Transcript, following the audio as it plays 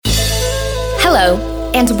Hello,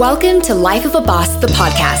 and welcome to Life of a Boss, the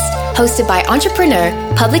podcast, hosted by entrepreneur,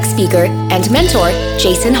 public speaker, and mentor,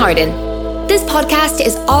 Jason Harden. This podcast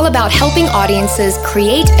is all about helping audiences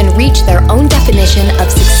create and reach their own definition of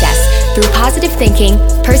success through positive thinking,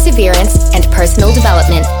 perseverance, and personal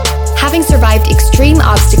development. Having survived extreme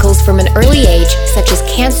obstacles from an early age, such as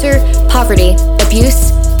cancer, poverty,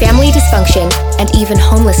 abuse, family dysfunction, and even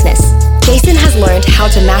homelessness, Jason has learned how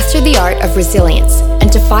to master the art of resilience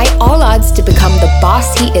and defy all odds to become the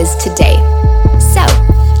boss he is today. So,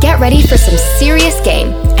 get ready for some serious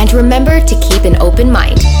game and remember to keep an open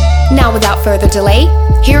mind. Now, without further delay,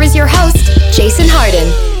 here is your host, Jason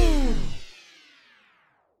Harden.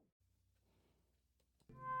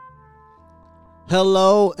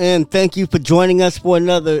 Hello, and thank you for joining us for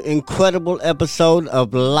another incredible episode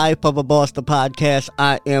of Life of a Boss, the podcast.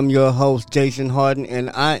 I am your host, Jason Harden, and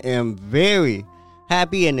I am very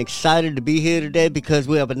happy and excited to be here today because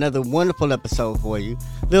we have another wonderful episode for you.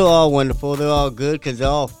 They're all wonderful. They're all good because they're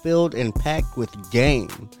all filled and packed with game.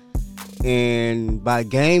 And by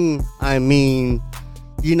game, I mean,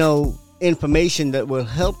 information that will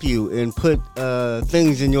help you and put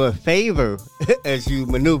things in your favor as you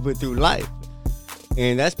maneuver through life.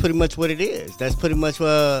 And that's pretty much what it is. That's pretty much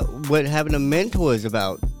what having a mentor is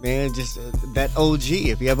about, man. Just that OG.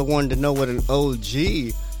 If you ever wanted to know what an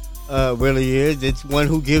OG really is, it's one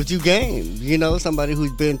who gives you game. Somebody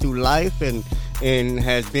who's been through life and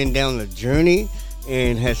has been down the journey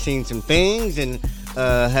and has seen some things and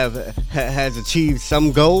has achieved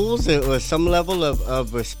some goals or some level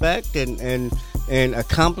of respect and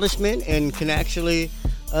accomplishment and can actually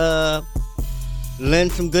lend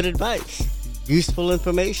some good advice. Useful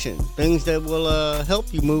information, things that will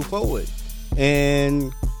help you move forward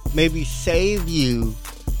and maybe save you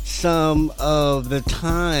some of the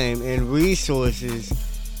time and resources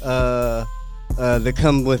that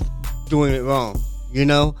come with doing it wrong,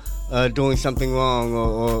 doing something wrong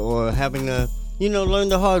or having to, learn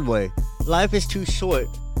the hard way. Life is too short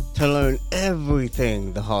to learn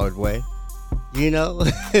everything the hard way,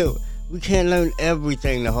 We can't learn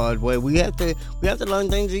everything the hard way. We have to learn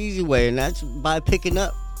things the easy way, and that's by picking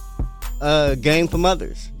up game from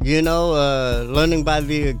others. Learning by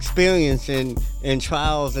the experience and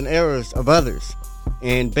trials and errors of others,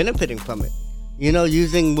 and benefiting from it.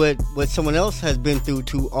 Using what someone else has been through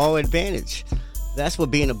to our advantage. That's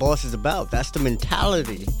what being a boss is about. That's the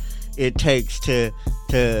mentality it takes to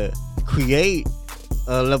create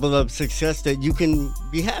a level of success that you can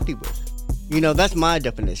be happy with. That's my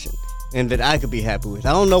definition. And that I could be happy with.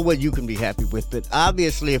 I don't know what you can be happy with, but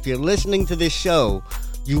obviously if you're listening to this show,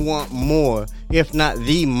 you want more, if not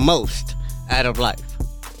the most, out of life.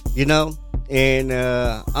 And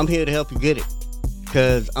I'm here to help you get it.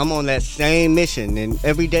 Because I'm on that same mission. And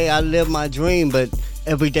every day I live my dream, but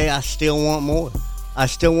every day I still want more. I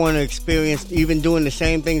still want to experience even doing the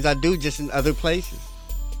same things I do, just in other places.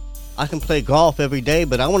 I can play golf every day,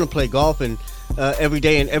 but I want to play golf in every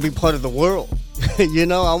day in every part of the world.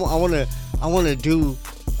 I want to do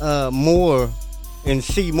more and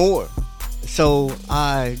see more. So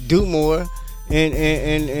I do more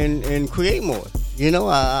and create more.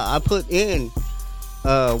 I put in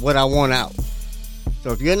what I want out.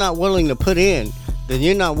 So if you're not willing to put in, then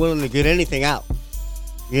you're not willing to get anything out.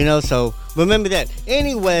 So remember that.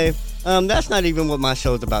 Anyway, that's not even what my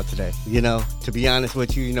show's about today. To be honest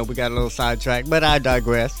with you, we got a little sidetracked, but I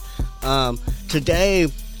digress. Today,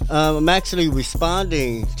 I'm actually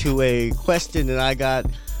responding to a question that I got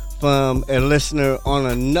from a listener on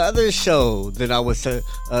another show that I was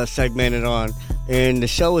segmented on. And the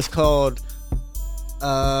show is called,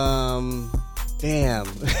 I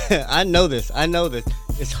know this.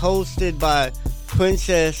 It's hosted by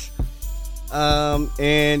Princess,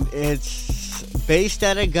 and it's based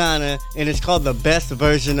out of Ghana, and it's called The Best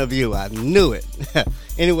Version of You. I knew it.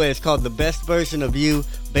 Anyway, it's called The Best Version of You,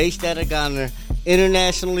 based out of Ghana,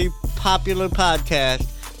 internationally popular podcast,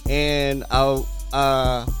 and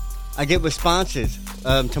I get responses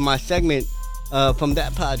to my segment from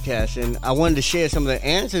that podcast, and I wanted to share some of the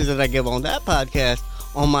answers that I give on that podcast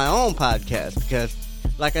on my own podcast, because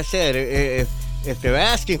like I said, if they're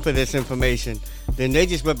asking for this information, then they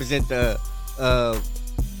just represent the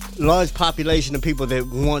large population of people that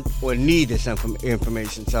want or need this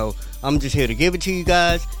information. So I'm just here to give it to you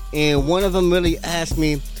guys. And one of them really asked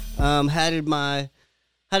me, how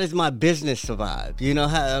does my business survive?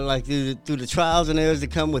 How through the trials and errors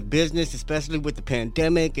that come with business, especially with the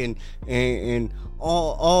pandemic and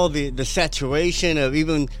all the saturation of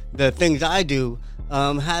even the things I do.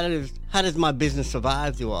 How does my business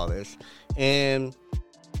survive through all this? And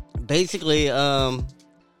basically,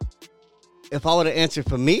 if I were to answer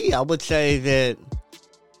for me, I would say that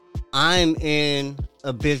I'm in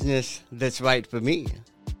a business that's right for me.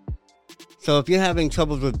 So if you're having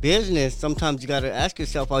troubles with business, sometimes you got to ask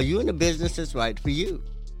yourself, are you in a business that's right for you?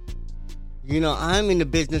 You know, I'm in the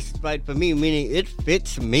business that's right for me, meaning it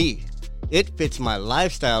fits me. It fits my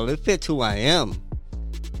lifestyle. It fits who I am.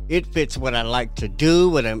 It fits what I like to do,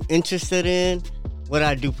 what I'm interested in, what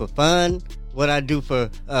I do for fun, what I do for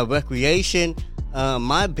recreation.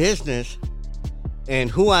 My business and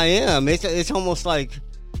who I am, it's almost like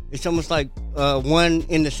one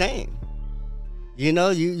in the same. You know,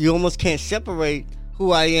 you almost can't separate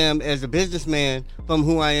who I am as a businessman from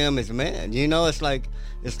who I am as a man. You know, it's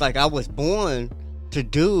like I was born to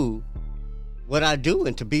do what I do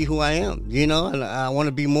and to be who I am. You know, and I want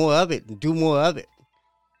to be more of it and do more of it.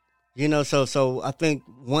 You know, so I think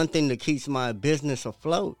one thing that keeps my business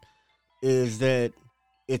afloat is that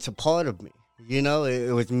it's a part of me. You know,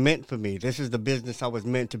 it was meant for me. This is the business I was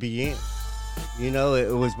meant to be in. You know,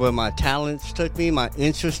 it was where my talents took me, my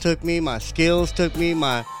interests took me, my skills took me,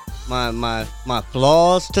 my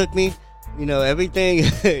flaws took me. You know, everything,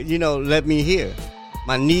 you know, led me here.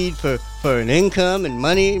 My need for an income and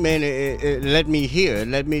money, man, it led me here. It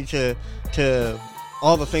led me to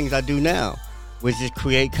all the things I do now, which is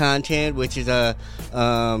create content, which is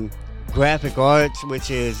graphic arts,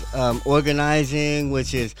 which is organizing,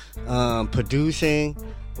 which is producing,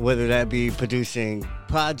 whether that be producing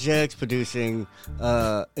projects, producing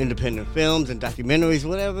independent films and documentaries,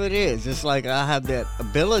 whatever it is. It's like I have that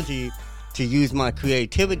ability to use my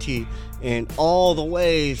creativity in all the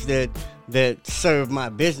ways that serve my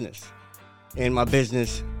business. And my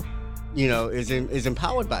business, you know, is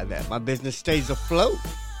empowered by that. My business stays afloat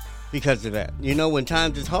because of that. You know, when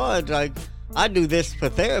times is hard, like, I do this for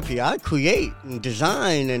therapy. I create and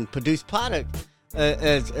design and produce product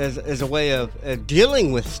as a way of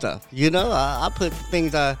dealing with stuff. You know, I put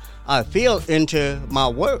things I feel into my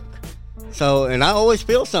work. So, and I always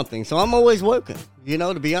feel something. So I'm always working, you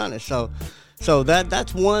know, to be honest. So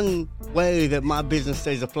that's one way that my business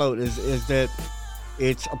stays afloat is that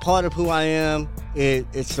it's a part of who I am.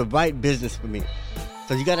 It's the right business for me.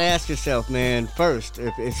 So you got to ask yourself, man, first,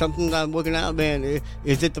 if something I'm working out, man,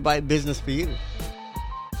 is it the right business for you?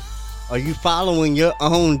 Are you following your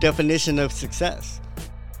own definition of success?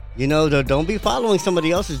 You know, don't be following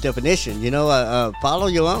somebody else's definition. You know, follow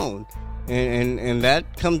your own. And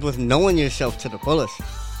that comes with knowing yourself to the fullest.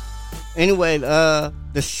 Anyway,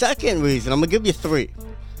 the second reason, I'm going to give you three.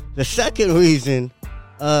 The second reason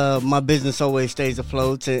my business always stays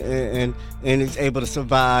afloat and is able to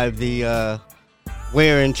survive the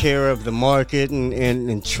wear and tear of the market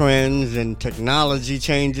and trends and technology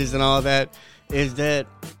changes and all that is that,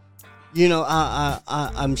 you know,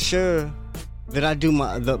 I'm sure that I do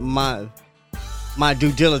my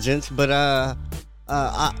due diligence, but I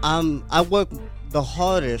work the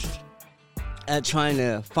hardest at trying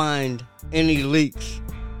to find any leaks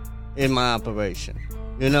in my operation.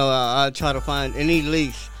 You know, I try to find any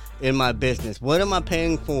leaks in my business. What am I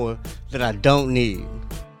paying for that I don't need?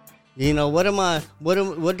 You know, what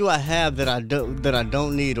do I have that I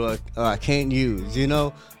don't need or I can't use? You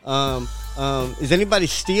know, is anybody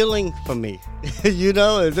stealing from me? You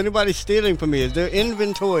know, is anybody stealing from me? Is there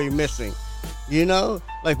inventory missing? You know,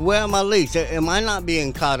 like, where are my leaks? Am I not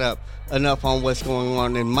being caught up enough on what's going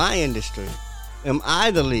on in my industry? Am I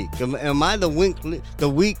the leak? Am I the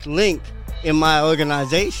weak link in my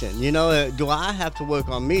organization? You know, do I have to work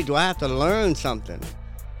on me? Do I have to learn something?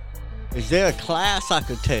 Is there a class I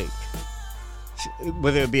could take?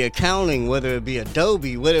 Whether it be accounting, whether it be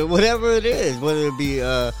Adobe, whatever it is, whether it be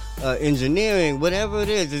engineering, whatever it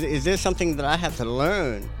is there something that I have to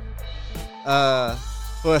learn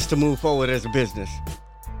for us to move forward as a business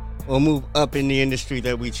or move up in the industry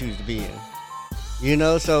that we choose to be in? You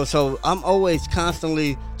know, so I'm always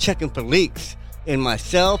constantly checking for leaks in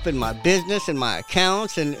myself, in my business, in my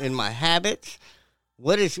accounts, and in my habits.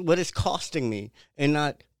 What is costing me and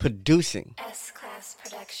not producing? S-Class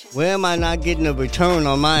Production. Where am I not getting a return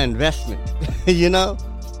on my investment? You know?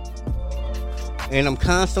 And I'm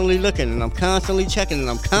constantly looking, and I'm constantly checking, and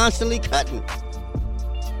I'm constantly cutting.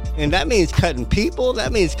 And that means cutting people,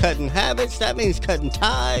 that means cutting habits, that means cutting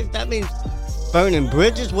ties, that means burning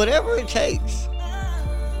bridges, whatever it takes.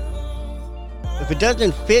 If it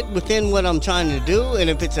doesn't fit within what I'm trying to do, and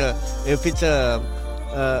if it's a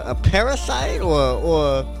parasite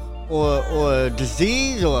or a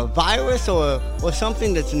disease or a virus or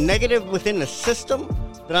something that's negative within the system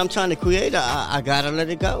that I'm trying to create, I gotta let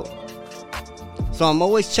it go. So I'm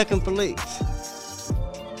always checking for leaks.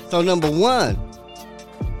 So number one,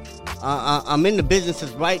 I'm in the business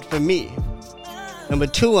that's right for me. Number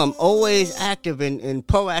 2, I'm always active and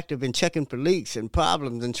proactive in checking for leaks and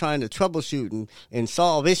problems and trying to troubleshoot and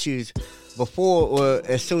solve issues before or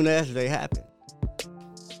as soon as they happen.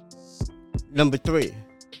 Number 3,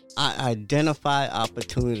 I identify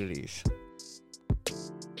opportunities.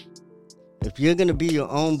 If you're going to be your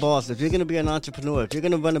own boss, if you're going to be an entrepreneur, if you're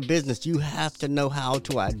going to run a business, you have to know how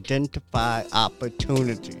to identify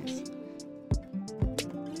opportunities.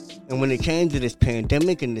 And when it came to this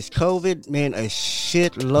pandemic and this COVID, man, a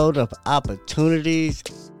shitload of opportunities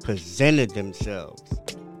presented themselves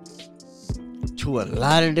to a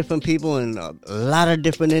lot of different people in a lot of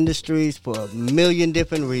different industries for a million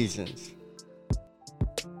different reasons.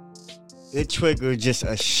 It triggered just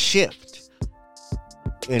a shift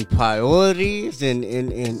in priorities and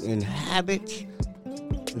in habits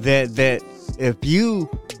that if you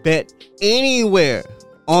bet anywhere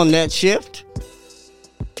on that shift,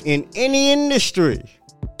 in any industry,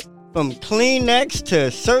 from Kleenex to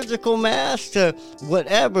surgical masks to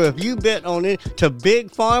whatever, if you bet on it, to big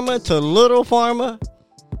pharma to little pharma,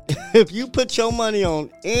 if you put your money on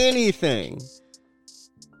anything,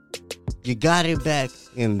 you got it back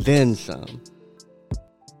and then some.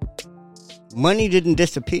 Money didn't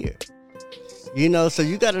disappear. So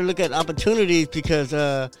you got to look at opportunities because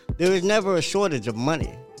there is never a shortage of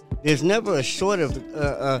money. There's never a shortage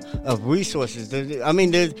of resources.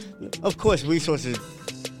 There's, of course, resources,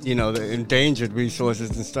 the endangered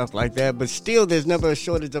resources and stuff like that, but still there's never a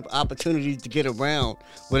shortage of opportunities to get around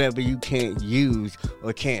whatever you can't use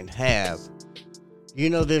or can't have.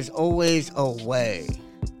 There's always a way.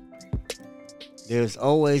 There's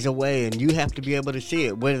always a way, and you have to be able to see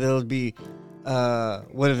it, whether that be,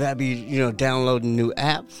 downloading new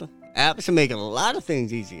apps. Apps are making a lot of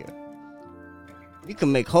things easier. You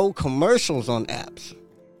can make whole commercials on apps.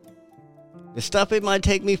 The stuff it might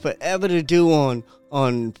take me forever to do on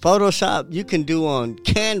Photoshop, you can do on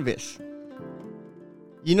Canvas.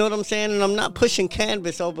 You know what I'm saying? And I'm not pushing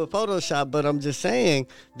Canvas over Photoshop, but I'm just saying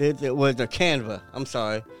that it was a Canva. I'm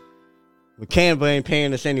sorry. But Canva ain't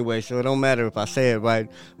paying us anyway, so it don't matter if I say it right.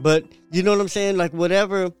 But you know what I'm saying? Like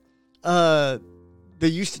whatever they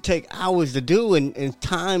used to take hours to do and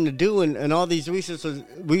time to do and all these resources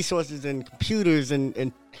and computers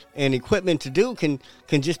and equipment to do can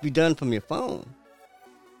just be done from your phone.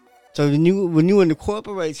 So when you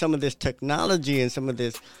incorporate some of this technology and some of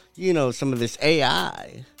this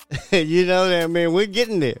AI, we're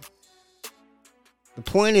getting there. The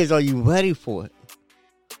point is, are you ready for it?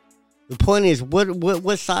 The point is,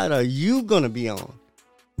 what side are you gonna be on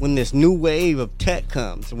when this new wave of tech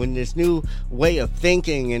comes, when this new way of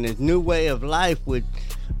thinking and this new way of life with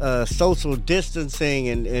social distancing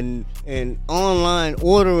and online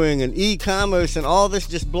ordering and e-commerce and all this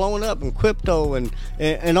just blowing up and crypto and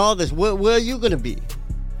all this, where are you going to be?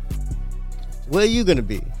 Where are you going to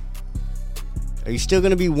be? Are you still going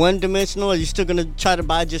to be one-dimensional? Are you still going to try to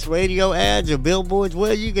buy just radio ads or billboards? Where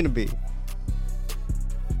are you going to be?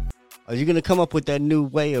 Are you going to come up with that new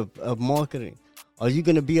way of marketing? Are you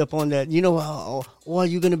going to be up on that, or are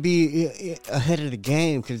you going to be ahead of the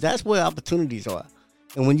game? Because that's where opportunities are.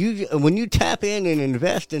 And when you tap in and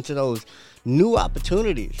invest into those new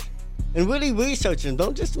opportunities and really research them,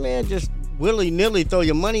 don't just willy-nilly throw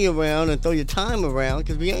your money around and throw your time around,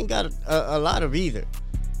 because we ain't got a lot of either.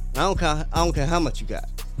 I don't care how much you got.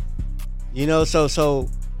 So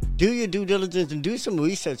do your due diligence and do some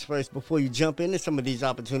research first before you jump into some of these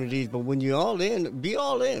opportunities. But when you're all in, be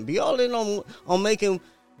all in. Be all in on making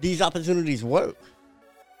these opportunities work.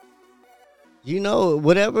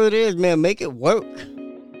 Whatever it is, man, make it work.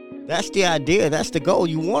 That's the idea. That's the goal.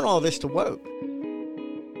 You want all this to work.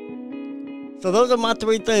 So those are my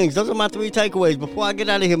 3 things. Those are my 3 takeaways. Before I get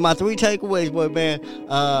out of here, my 3 takeaways were, man,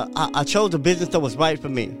 I chose a business that was right for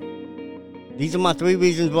me. These are my 3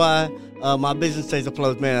 reasons why my business stays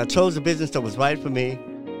afloat, man. I chose a business that was right for me.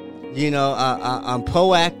 I'm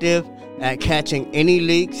proactive at catching any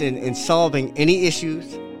leaks and solving any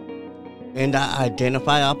issues. And I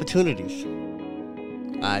identify opportunities.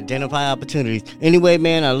 Anyway,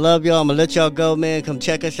 man, I love y'all. I'm going to let y'all go, man. Come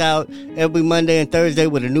check us out every Monday and Thursday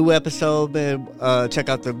with a new episode, man. Check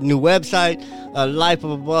out the new website,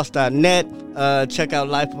 lifeofaboss.net. Check out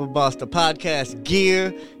Life of a Boss, the podcast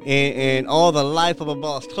gear, and all the Life of a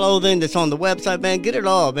Boss clothing that's on the website, man. Get it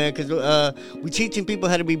all, man, because we're teaching people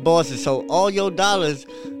how to be bosses. So all your dollars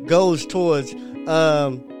goes towards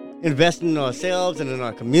investing in ourselves and in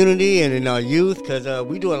our community and in our youth, because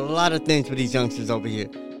we do a lot of things for these youngsters over here.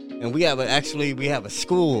 And we have a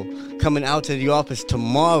school coming out to the office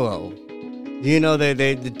tomorrow You know,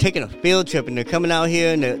 they're taking a field trip and they're coming out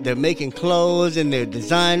here and they're making clothes and they're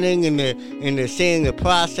designing and they're seeing the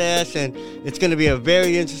process, and it's going to be a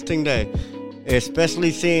very interesting day,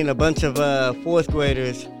 especially seeing a bunch of fourth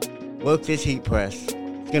graders work this heat press.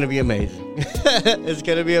 It's going to be amazing. It's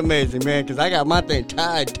going to be amazing, man, because I got my thing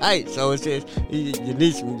tied tight, so it's just, you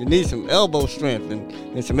need some elbow strength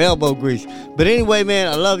and some elbow grease. But anyway, man,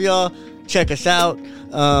 I love y'all. Check us out.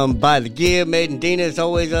 Buy the gear. Made in Dina is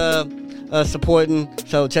always supporting.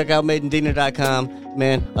 So check out madeindina.com.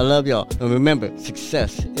 Man, I love y'all. And remember,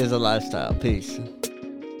 success is a lifestyle. Peace.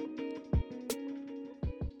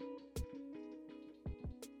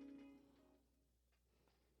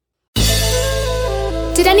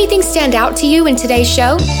 Did anything stand out to you in today's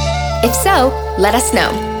show? If so, let us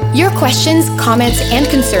know. Your questions, comments, and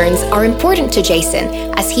concerns are important to Jason,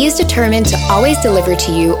 as he is determined to always deliver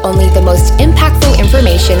to you only the most impactful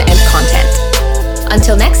information and content.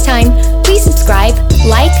 Until next time, please subscribe,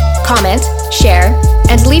 like, comment, share,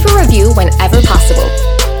 and leave a review whenever possible.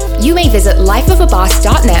 You may visit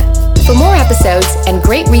lifeofaboss.net for more episodes and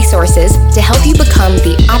great resources to help you become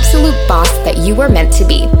the absolute boss that you were meant to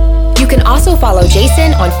be. You can also follow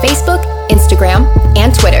Jason on Facebook, Instagram,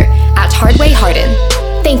 and Twitter at Hardway Harden.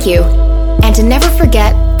 Thank you. And to never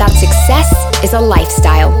forget that success is a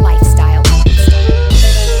lifestyle.